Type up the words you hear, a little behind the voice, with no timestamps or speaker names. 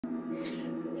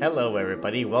Hello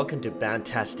everybody, welcome to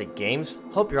Bantastic Games.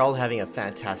 Hope you're all having a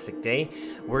fantastic day.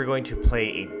 We're going to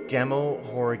play a demo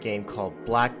horror game called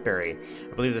Blackberry.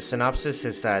 I believe the synopsis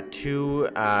is that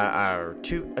two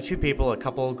people, a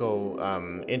couple,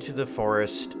 go into the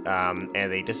forest and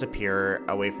they disappear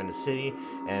away from the city,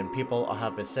 and people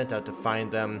have been sent out to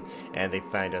find them, and they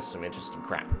find us some interesting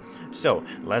crap. So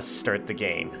let's start the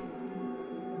game.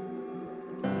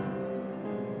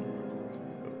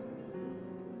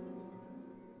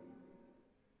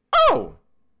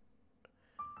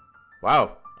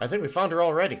 Wow, I think we found her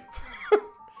already.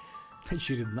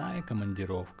 Очередная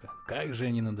командировка. Как же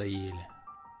они надоели.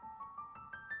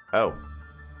 Oh,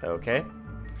 okay.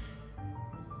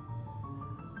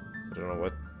 I don't know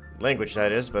what language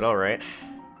that is, but alright.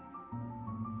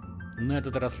 На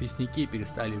этот раз лесники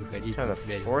перестали выходить Kind на of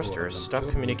связь с foresters городом. stop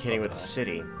Всё communicating with будет the пока.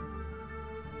 city.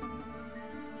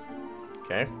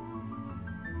 Okay.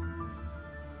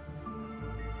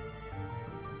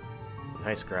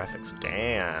 Nice graphics.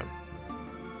 Damn.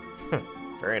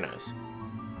 Very nice.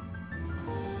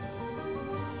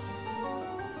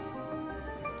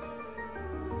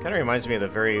 Kind of reminds me of the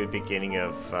very beginning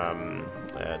of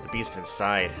The Beast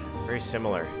Inside. Very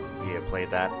similar, if you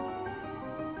played that.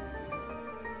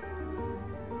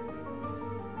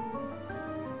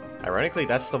 Ironically,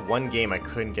 that's the one game I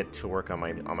couldn't get to work on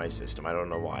my system. I don't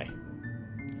know why.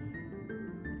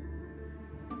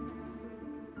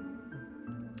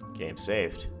 Game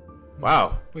saved.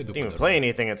 Wow. Didn't even play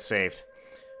anything that's saved.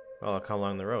 Well, I'll come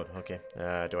along the road. Okay.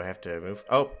 Do I have to move?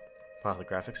 Oh. Wow, the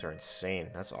graphics are insane.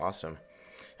 That's awesome.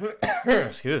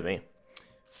 Excuse me.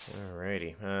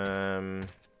 Alrighty.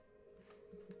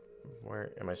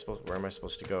 Where am I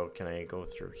supposed to go? Can I go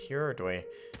through here, or do I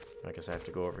guess I have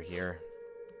to go over here.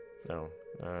 No.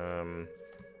 Can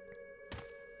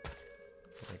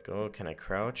I go? Can I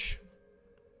crouch?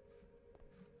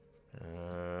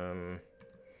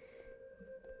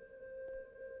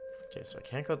 Okay, so I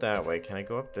can't go that way. Can I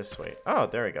go up this way? Oh,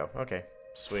 there we go. Okay,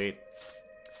 sweet.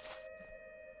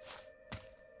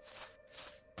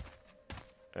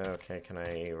 Okay, can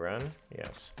I run?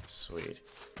 Yes, sweet.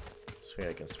 Sweet,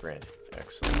 I can sprint.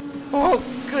 Excellent. Oh,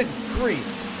 good grief!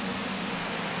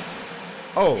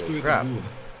 Oh, crap.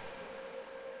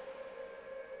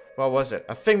 What was it?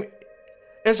 A thing...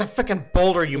 It's a freaking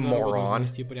boulder, you moron!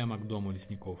 Прямо к дому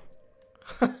лесников.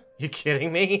 You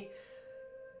kidding me?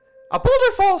 A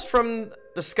boulder falls from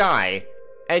the sky,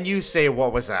 and you say,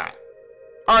 what was that?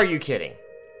 Are you kidding?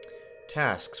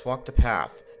 Tasks, walk the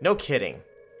path. No kidding.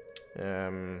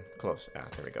 Close. Ah,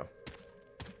 there we go.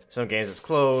 Some games it's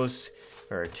close,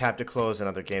 or tap to close, and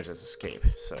other games it's escape,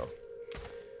 so.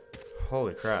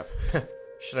 Holy crap.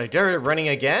 Should I dare running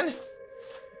again?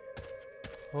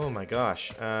 Oh my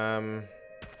gosh.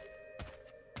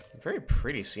 Very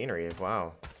pretty scenery,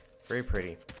 wow. Very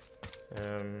pretty.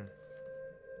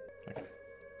 Okay.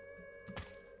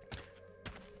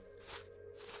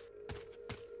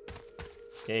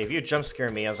 Okay, if you jump scare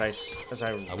me as I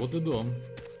А вот и дом.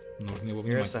 Нужно его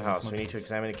Here's the внимательно house. We need смотреть. to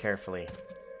examine it carefully.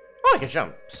 Oh, I can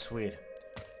jump. Sweet.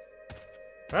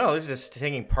 Well, this is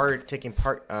taking part in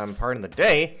the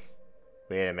day.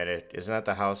 Wait a minute. Isn't that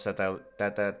the house that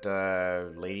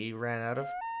lady ran out of?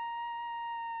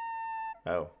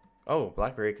 Oh. Oh,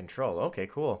 Blackberry control. Okay,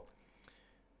 cool.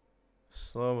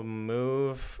 Slow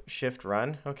move, shift,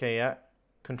 run. Okay, yeah.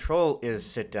 Control is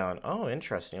sit down. Oh,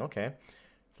 interesting. Okay.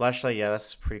 Flashlight, yeah,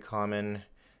 that's pretty common.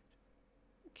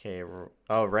 Okay.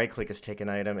 Oh, right click is take an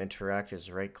item. Interact is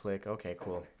right click. Okay,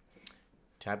 cool.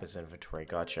 Tab is inventory.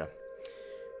 Gotcha.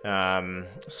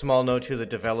 Small note to the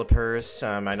developers.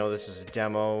 I know this is a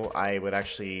demo. I would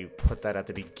actually put that at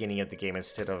the beginning of the game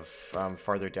instead of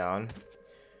farther down.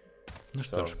 Ну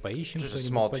что ж, поищем just a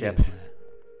small tip. полезное.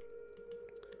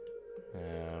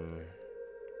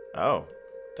 Oh, what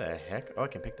the heck? Oh, I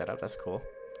can pick that up. That's cool.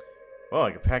 Oh,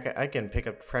 I can pick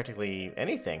up practically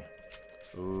anything.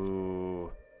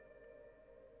 Ooh.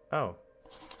 Oh.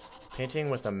 Painting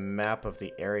with a map of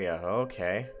the area.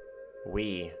 Okay.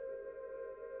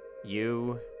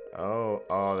 You.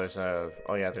 Oh, there's a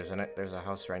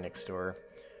house right next door.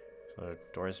 So the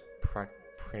door's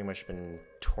pretty much been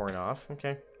torn off.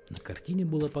 Okay. На картине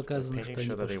было показано, Painting что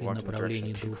show они that they пошли в walked in the direction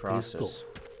направлении of two двух crosses. крестов.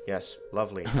 Yes,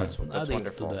 lovely. That's Надо идти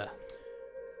wonderful. туда.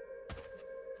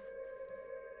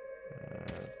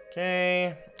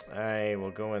 Okay, I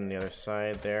will go in the other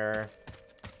side there.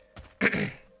 I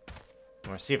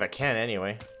want to see if I can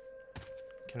anyway.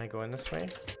 Can I go in this way?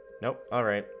 Nope.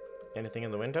 Alright. Anything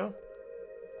in the window?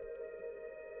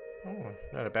 Oh,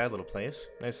 not a bad little place.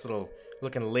 Nice little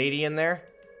looking lady in there.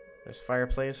 Nice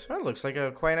fireplace. Oh, it looks like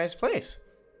a quite nice place.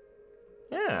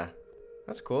 Yeah,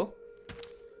 that's cool.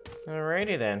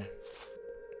 Alrighty then.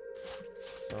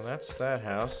 So that's that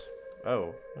house.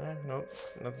 Oh, nope,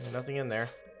 nothing in there.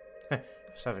 I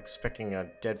was expecting a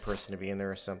dead person to be in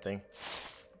there or something.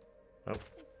 Oh,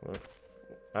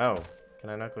 oh, can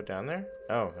I not go down there?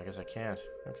 Oh, I guess I can't.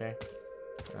 Okay.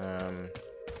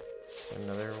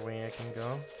 Another way I can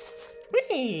go.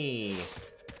 Whee!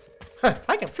 Huh,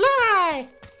 I can fly!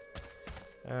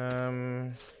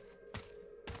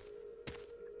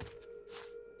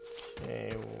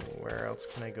 Okay, where else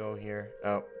can I go here?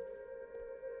 Oh.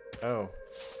 Oh.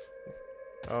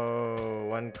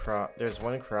 Oh, there's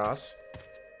one cross.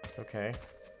 Okay.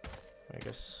 I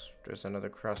guess there's another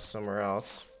cross somewhere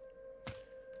else.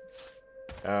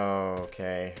 Oh,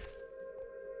 okay.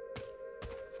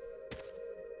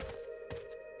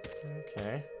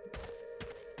 Okay.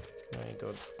 Can I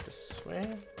go this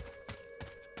way?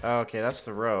 Oh, okay, that's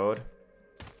the road.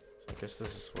 So I guess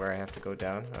this is where I have to go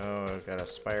down. Oh, I've got a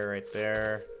spire right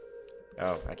there.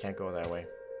 Oh, I can't go that way.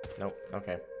 Nope,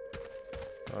 okay.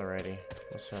 Alrighty.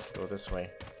 Let's have to go this way.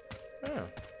 Oh.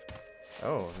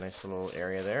 Oh, nice little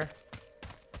area there.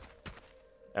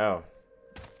 Oh.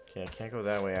 Okay, I can't go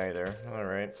that way either.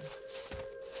 Alright.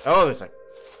 Oh, there's a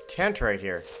tent right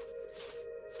here.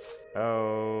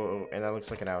 Oh, and that looks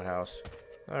like an outhouse.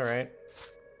 Alright.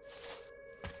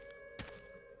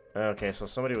 Okay, so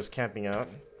somebody was camping out,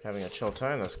 having a chill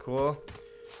time. That's cool.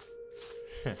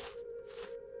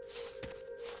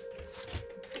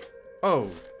 Oh.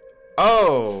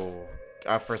 Oh!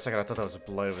 For a second I thought that was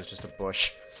blood. It was just a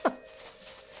bush.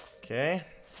 Okay.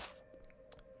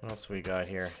 What else we got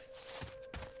here?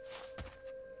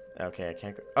 Okay, I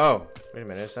can't go. Oh! Wait a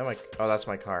minute. Is that my... Oh, that's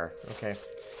my car. Okay.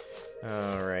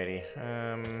 Alrighty.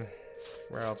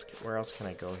 Where else can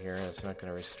I go here? It's not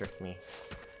gonna restrict me.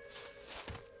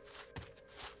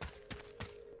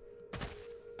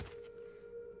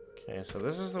 Okay, so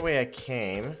this is the way I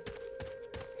came.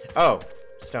 Oh!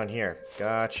 It's down here.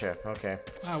 Gotcha. Okay.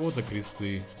 А вот и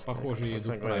кресты. Похоже, я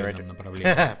иду в правильном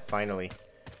направлении. Finally.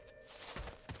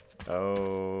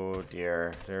 Oh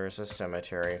dear. There's a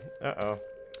cemetery. Uh-oh.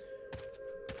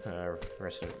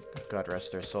 God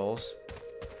rest their souls.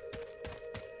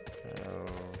 Oh,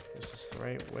 is this the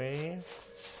right way?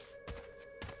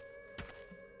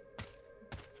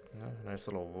 Oh, nice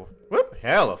little whoop.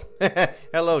 Hello.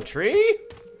 Hello, tree.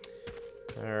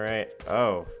 All right.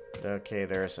 Oh. Okay,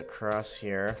 there's a cross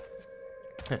here.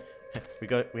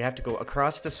 We have to go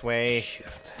across this way.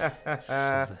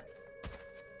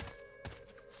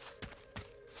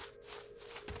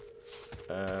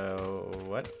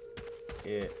 What?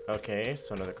 Okay,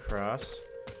 so another cross.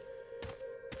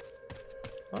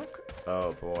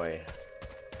 Oh boy.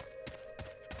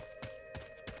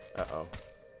 Uh-oh.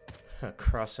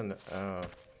 Cross in the... Oh.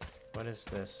 What is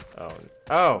this? Oh.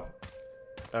 Oh!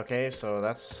 Okay, so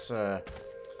that's,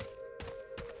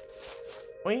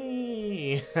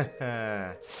 Whee!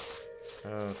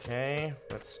 Okay,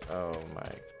 let's... Oh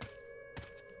my...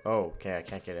 Oh, okay, I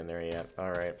can't get in there yet.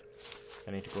 Alright.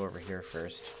 I need to go over here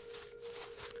first.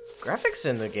 Graphics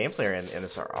in the gameplay in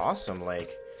this are awesome.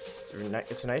 Like,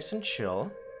 it's nice and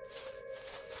chill.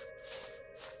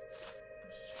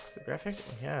 The graphic...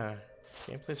 Yeah.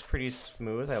 Gameplay's pretty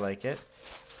smooth. I like it.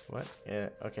 What? Yeah,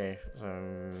 okay.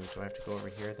 Do I have to go over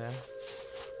here then?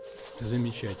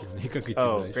 Замечательно. И как идти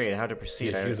Oh, дальше? great. How to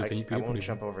proceed? I won't перепрыгну.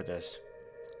 jump over this.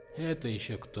 Это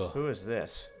еще кто? Who is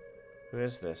this? Who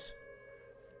is this?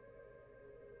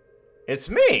 It's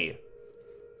me!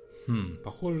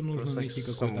 Похоже, нужно Looks like найти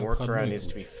some какой-то workaround обходной needs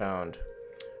to be путь. found.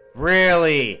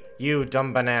 Really? You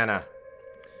dumb banana.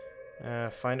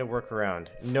 Find a workaround.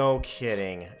 No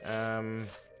kidding. Can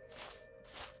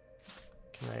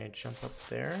I jump up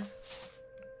there?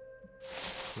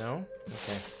 No?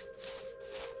 Okay.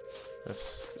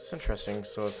 It's interesting.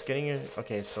 So it's getting...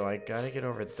 Okay, so I gotta get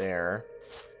over there.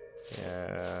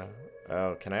 Yeah.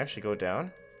 Oh, can I actually go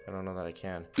down? I don't know that I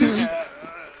can.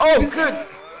 Oh, good!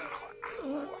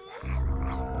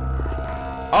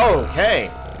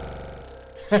 Okay.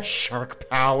 Shark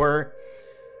power.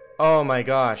 Oh my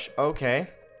gosh. Okay.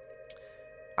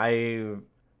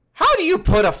 How do you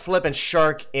put a flippin'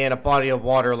 shark in a body of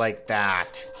water like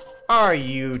that? Are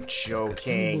you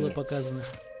joking? Было показано.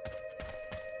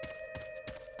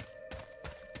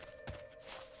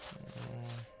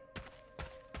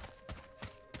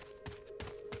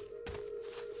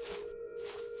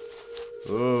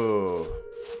 Ooh.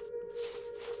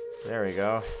 There we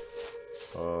go.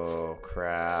 Oh,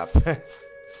 crap.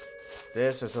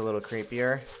 This is a little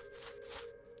creepier.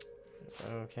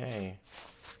 Okay.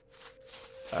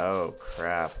 Oh,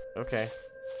 crap. Okay.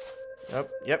 Oh,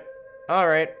 yep.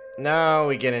 Alright. Now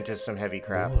we get into some heavy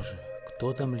crap. Боже,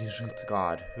 кто там лежит?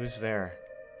 God, who's there?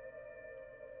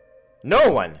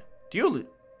 No one. Do you?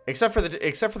 Except for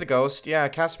the ghost. Yeah,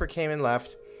 Casper came and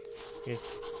left.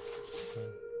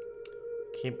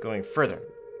 Keep going further.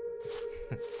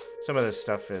 Some of this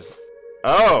stuff is.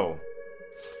 Oh.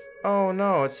 Oh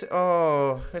no!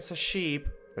 It's a sheep.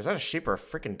 Is that a sheep or a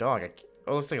freaking dog?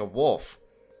 Oh, it looks like a wolf.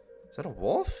 Is that a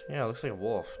wolf? Yeah, it looks like a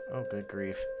wolf. Oh, good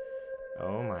grief.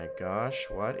 Oh my gosh,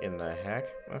 what in the heck?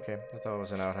 Okay, I thought it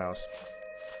was an outhouse.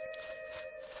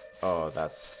 Oh,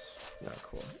 that's not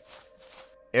cool.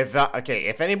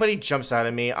 If anybody jumps out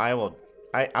at me, I will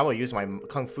use my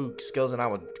kung fu skills and I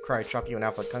will karate chop you in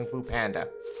half like Kung Fu Panda.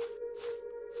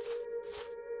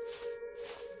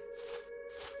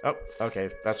 Oh,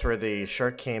 okay, that's where the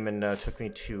shark came and took me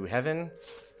to heaven.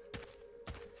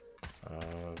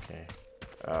 Okay.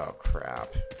 Oh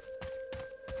crap.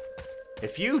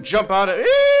 If you jump out of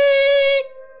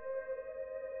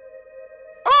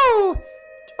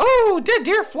Oh, dead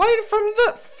deer flying from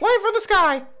the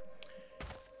sky.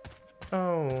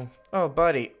 Oh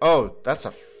buddy. Oh, that's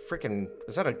a freaking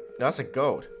that's a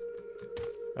goat.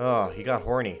 Oh, he got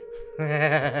horny.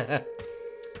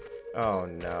 Oh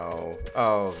no.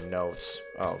 Oh, notes.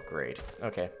 Oh, great.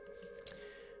 Okay.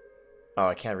 Oh,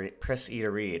 I can't read. Press E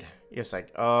to read. Yes,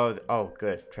 oh,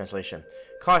 good. Translation.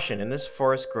 Caution, in this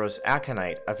forest grows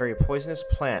aconite, a very poisonous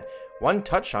plant. One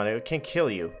touch on it can kill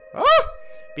you. Ah!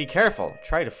 Be careful.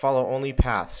 Try to follow only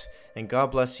paths. And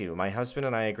God bless you. My husband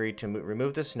and I agreed to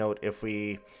remove this note if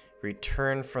we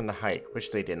return from the hike,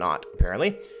 which they did not,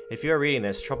 apparently. If you are reading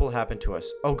this, trouble happened to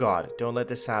us. Oh God, don't let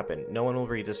this happen. No one will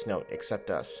read this note except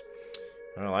us.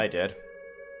 Well, I did.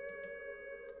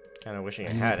 Kind of wishing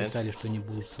I hadn't.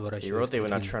 He wrote they would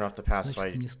not turn off the path, so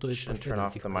I shouldn't turn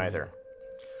off them either.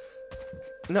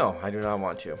 No, I do not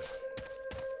want to.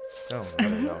 No,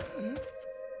 no.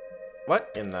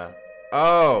 What in the...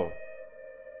 Oh!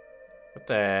 What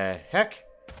the heck?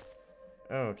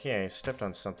 Okay, I stepped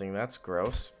on something. That's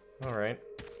gross. Alright.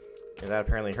 Okay, that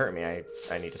apparently hurt me. I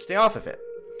need to stay off of it.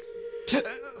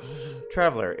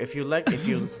 Traveler,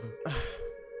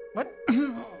 what?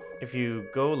 If you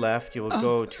go left, you will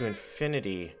go to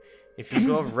infinity. If you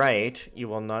go right, you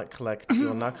will not collect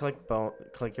your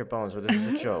bones. Well, this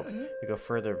is a joke. You go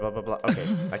further, blah blah blah. Okay,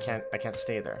 I can't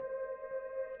stay there.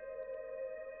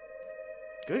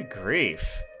 Good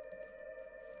grief.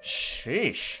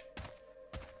 Sheesh.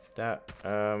 That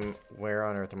where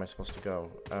on earth am I supposed to go?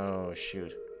 Oh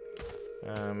shoot.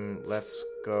 Let's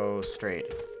go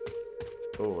straight.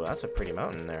 Oh, that's a pretty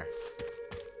mountain there.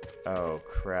 Oh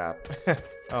crap.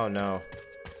 Oh no.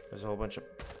 There's a whole bunch of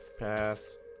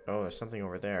paths. Oh, there's something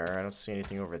over there. I don't see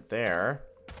anything over there.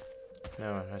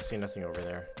 No, I see nothing over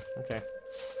there. Okay.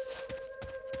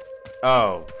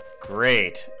 Oh,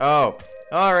 great. Oh,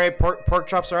 alright, pork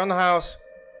chops are on the house.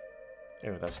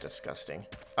 Ew, that's disgusting.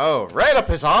 Oh, right up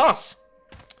his ass!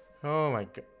 Oh my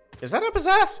god. Is that up his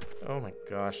ass? Oh my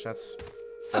gosh, that's...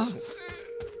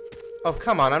 Oh,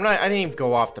 come on, I didn't even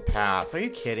go off the path. Are you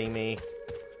kidding me?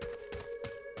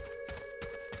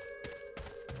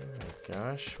 Oh my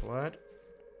gosh, what?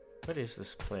 What is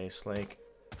this place? Like...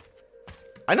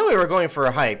 I know we were going for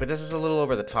a hike, but this is a little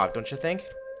over the top, don't you think?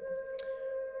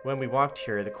 When we walked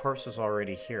here, the corpse was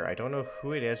already here. I don't know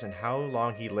who it is and how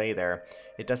long he lay there.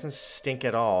 It doesn't stink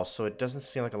at all, so it doesn't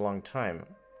seem like a long time.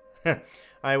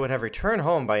 I would have returned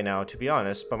home by now, to be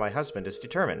honest, but my husband is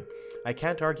determined. I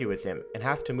can't argue with him, and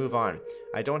have to move on.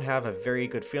 I don't have a very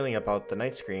good feeling about the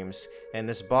night screams, and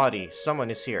this body.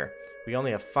 Someone is here. We only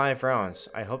have 5 rounds.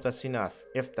 I hope that's enough,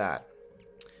 if that.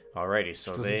 Alrighty,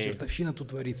 so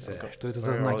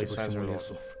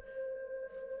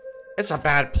It's a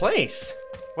bad place.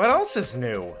 What else is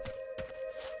new?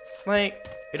 Like,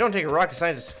 it don't take a rocket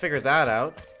scientist to figure that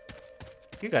out.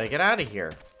 You gotta get out of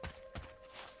here.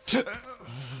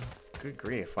 Good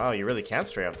grief. Wow, you really can't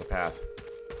stray off the path.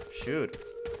 Shoot.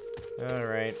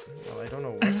 Alright. Well, I don't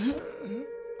know what's...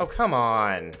 Oh, come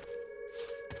on.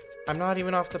 I'm not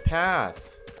even off the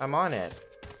path. I'm on it.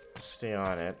 Stay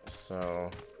on it,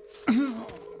 so...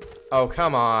 Oh,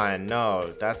 come on.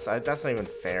 No, that's not even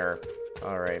fair.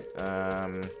 Alright,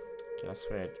 okay, that's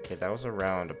wait. Okay, that was a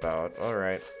roundabout.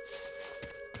 Alright.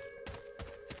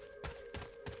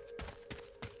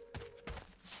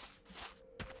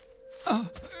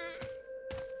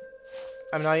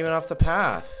 I'm not even off the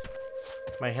path.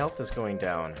 My health is going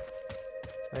down.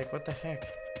 Like, what the heck?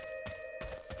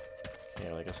 Okay,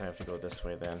 well, I guess I have to go this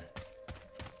way then.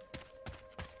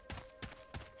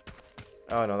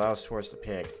 Oh, no, that was towards the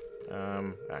pig.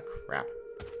 Crap.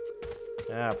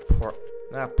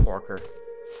 Porker.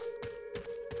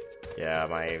 Yeah,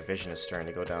 my vision is starting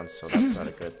to go down, so that's not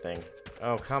a good thing.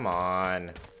 Oh, come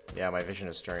on. Yeah, my vision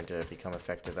is starting to become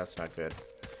affected. That's not good.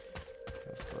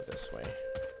 Let's go this way.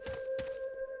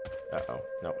 Uh-oh.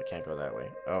 No, we can't go that way.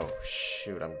 Oh,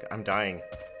 shoot. I'm dying.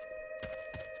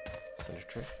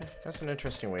 That's an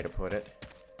interesting way to put it.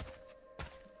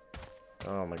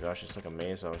 Oh my gosh, it's like a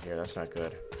maze out here. That's not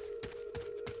good.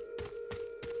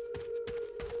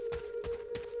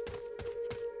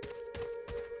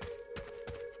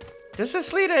 Does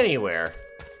this lead anywhere?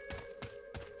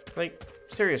 Like,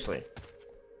 seriously.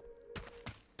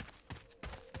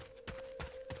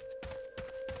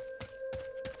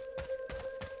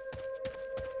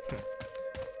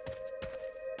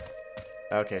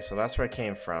 Okay, so that's where I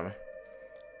came from.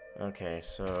 Okay,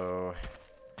 so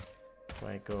do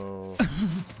I go?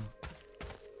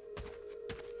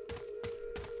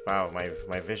 Wow,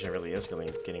 my vision really is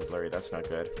getting blurry. That's not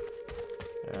good.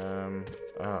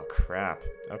 Oh crap.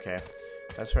 Okay,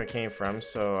 that's where I came from.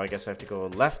 So I guess I have to go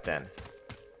left then.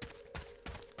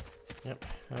 Yep.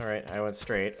 All right, I went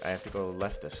straight. I have to go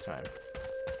left this time.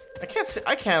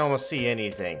 I can't almost see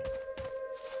anything.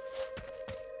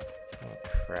 Oh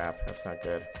crap, that's not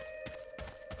good.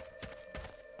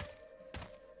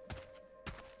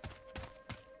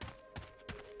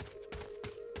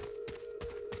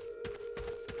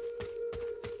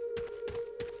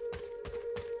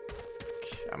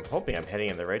 I'm hoping I'm heading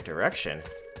in the right direction.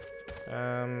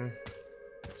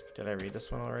 Did I read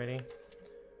this one already?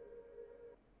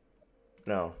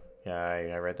 No. Yeah,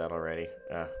 I read that already.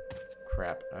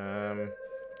 Crap.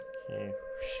 Okay.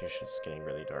 Sheesh, it's getting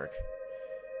really dark.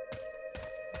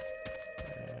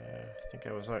 I think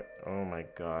I was like, oh my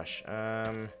gosh.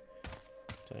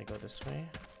 Did I go this way?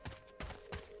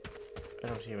 I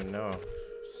don't even know.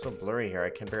 It's so blurry here, I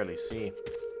can barely see.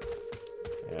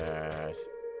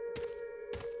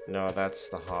 No, that's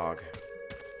the hog.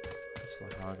 That's the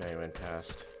hog I went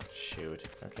past. Shoot.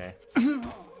 Okay.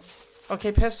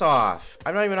 Okay, piss off.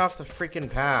 I'm not even off the freaking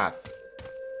path.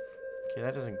 Okay,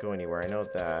 that doesn't go anywhere. I know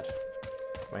that.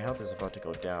 My health is about to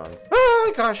go down.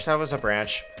 Oh gosh, that was a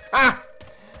branch. Ah!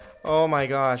 Oh my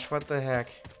gosh, what the heck?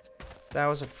 That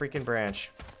was a freaking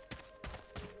branch.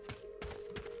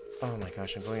 Oh my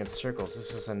gosh, I'm going in circles.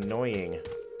 This is annoying.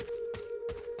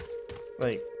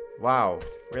 Like, wow.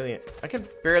 Really? I can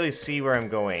barely see where I'm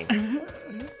going.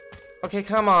 Okay,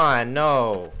 come on.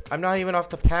 No. I'm not even off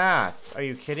the path. Are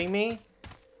you kidding me?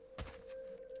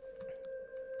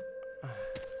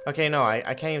 Okay, no, I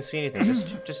can't even see anything.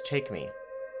 Just take me.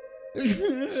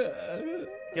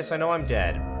 Yes, I know I'm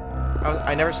dead.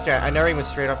 I never even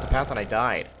strayed off the path and I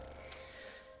died.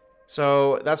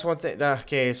 So that's one thing.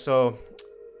 Okay, so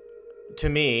to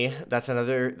me, that's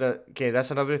another. That's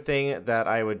another thing that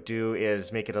I would do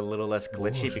is make it a little less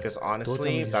glitchy because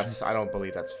honestly, I don't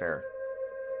believe that's fair.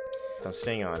 I'm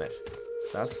staying on it.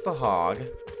 That's the hog.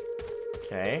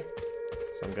 Okay,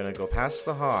 so I'm gonna go past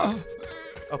the hog.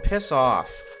 Oh, piss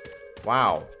off!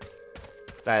 Wow.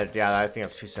 I think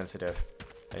that's too sensitive.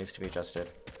 That needs to be adjusted.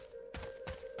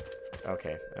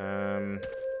 Okay.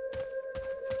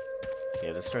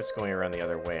 Okay, this starts going around the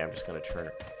other way. I'm just gonna turn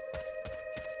it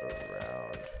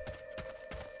around.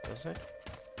 Does it?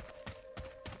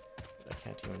 I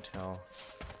can't even tell.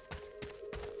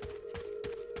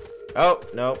 Oh,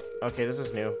 no. Okay, this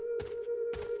is new.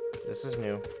 This is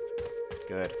new.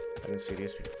 Good. I didn't see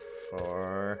these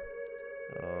before.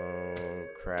 Oh,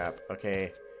 crap.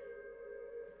 Okay.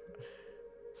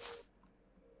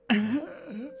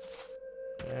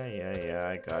 Yeah,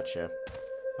 I gotcha.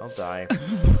 I'll die.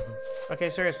 Okay,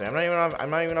 seriously, I'm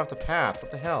not even off the path.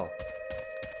 What the hell?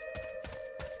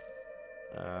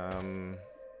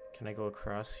 Can I go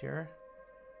across here?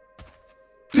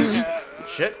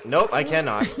 Shit. Nope, I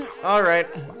cannot. Alright.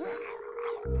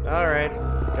 Alright.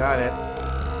 Got it.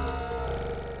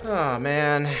 Oh,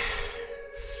 man.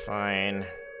 Fine.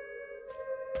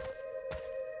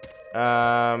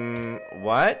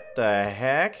 What the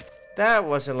heck? That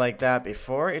wasn't like that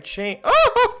before. It changed.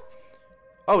 Oh!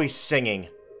 Oh, he's singing.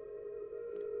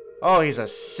 Oh, he's a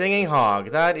singing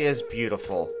hog. That is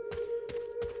beautiful.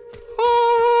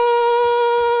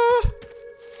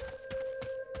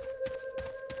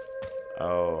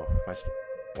 Oh,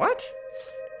 what?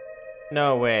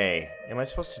 No way. Am I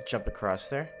supposed to jump across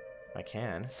there? I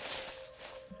can.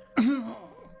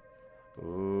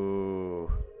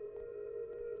 Ooh.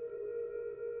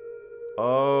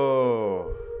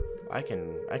 Oh. I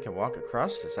can walk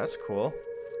across this. That's cool.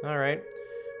 All right.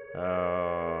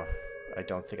 Oh, I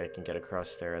don't think I can get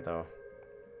across there though.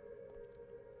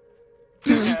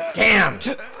 Damn!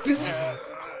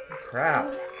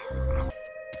 Crap.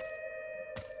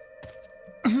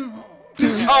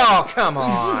 Oh, come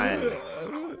on.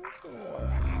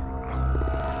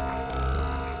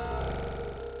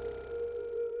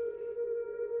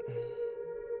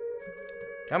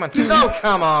 Come on. No,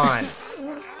 come on!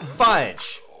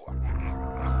 Fudge!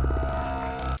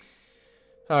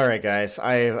 Alright, guys.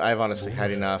 I've honestly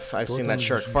had enough. I've seen that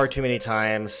shark far too many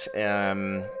times.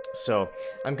 So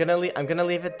I'm gonna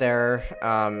leave it there.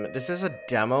 This is a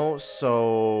demo,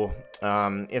 so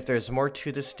if there's more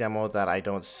to this demo that I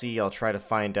don't see, I'll try to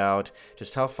find out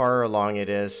just how far along it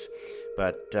is.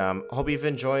 But I hope you've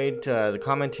enjoyed the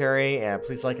commentary.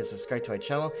 Please like and subscribe to my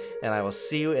channel, and I will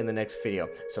see you in the next video.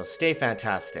 So stay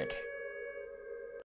fantastic.